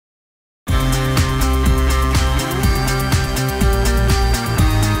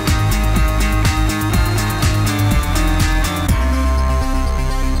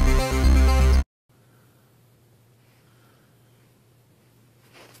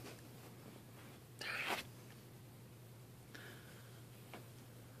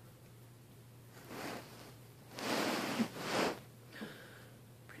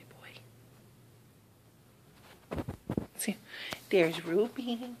See, there's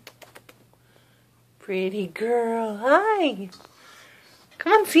Ruby. Pretty girl. Hi.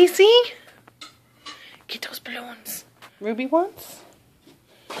 Come on, Cece. Get those balloons. Ruby wants?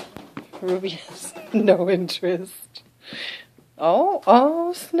 Ruby has no interest.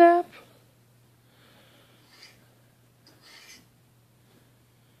 Oh, snap.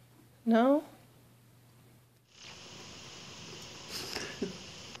 No?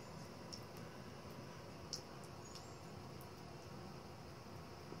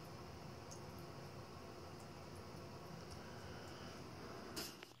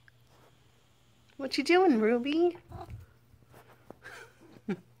 What you doing, Ruby?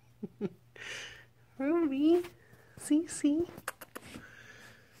 Ruby, Cece,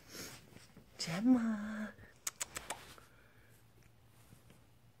 Gemma,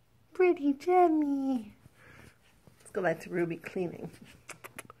 pretty Jemmy. Let's go back to Ruby cleaning.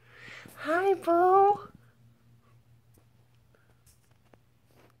 Hi, Bo.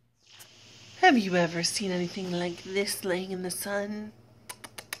 Have you ever seen anything like this laying in the sun?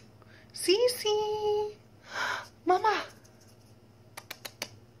 Cece, Mama.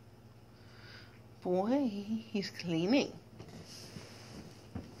 Boy, he's cleaning.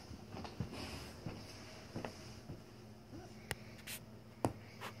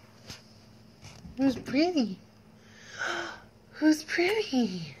 Who's pretty? Who's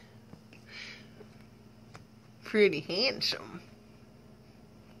pretty? Pretty handsome.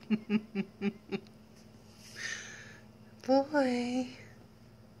 Boy.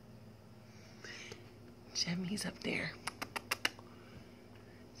 Jemmy's up there.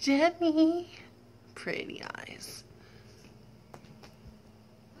 Jemmy. Pretty eyes.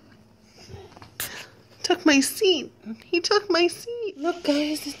 Took my seat. He took my seat. Look,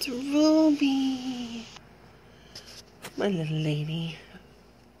 guys, it's Ruby. My little lady.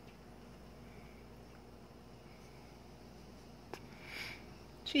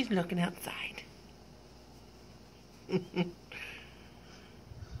 She's looking outside.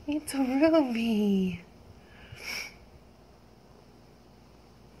 It's Ruby.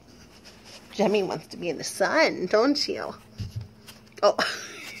 Jemmy wants to be in the sun, don't you? Oh.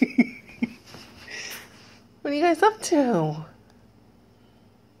 What are you guys up to?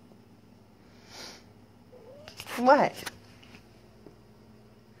 What?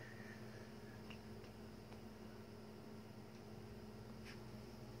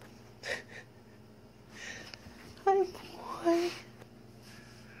 Hi, boy.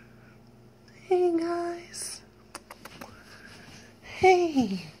 Hey, guys.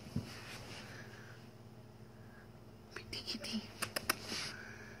 Hey. Pretty kitty.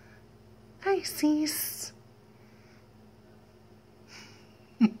 Hi, Cease.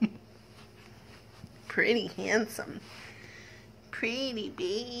 Pretty handsome. Pretty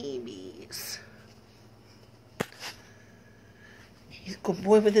babies. He's a good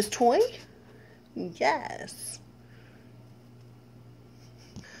boy with his toy? Yes.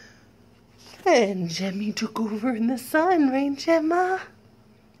 And Jemmy took over in the sun, right, Gemma?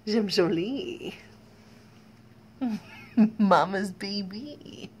 Gem Jolie. Mama's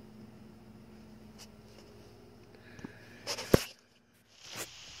baby.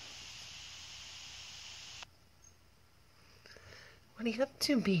 What are you up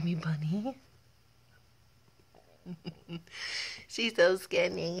to, baby bunny? She's so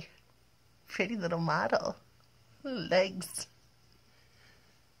skinny. Pretty little model. Legs.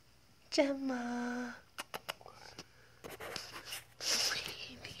 Gemma.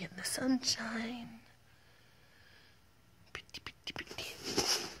 Pretty in the sunshine. Pretty, pretty, pretty.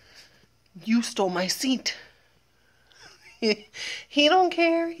 You stole my seat. He don't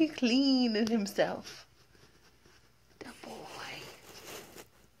care. He cleaned himself. The boy.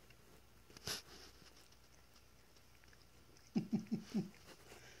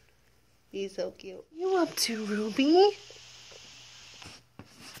 He's so cute. You up to, Ruby?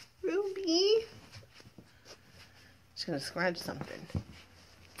 Ruby? She's gonna scratch something.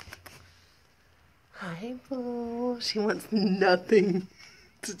 Hi, Boo. She wants nothing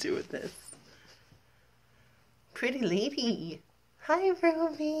to do with this. Pretty lady. Hi,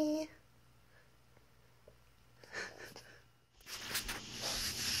 Ruby.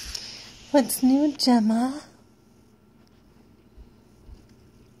 What's new, Gemma?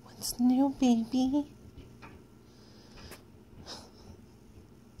 What's new, baby?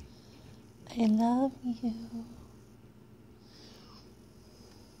 I love you.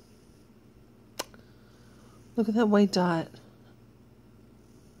 Look at that white dot.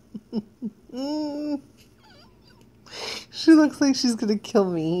 She looks like she's gonna kill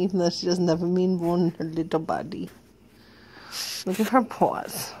me, even though she doesn't have a mean bone in her little body. Look at her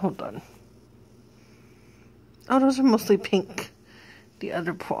paws. Hold on. Oh, those are mostly pink. The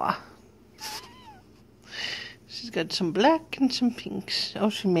other paw. She's got some black and some pinks. Oh,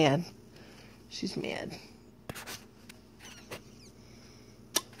 she's mad. She's mad.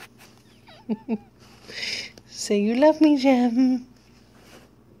 Say you love me, Gem.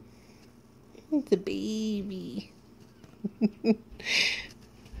 The baby.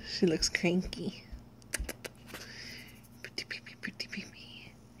 She looks cranky.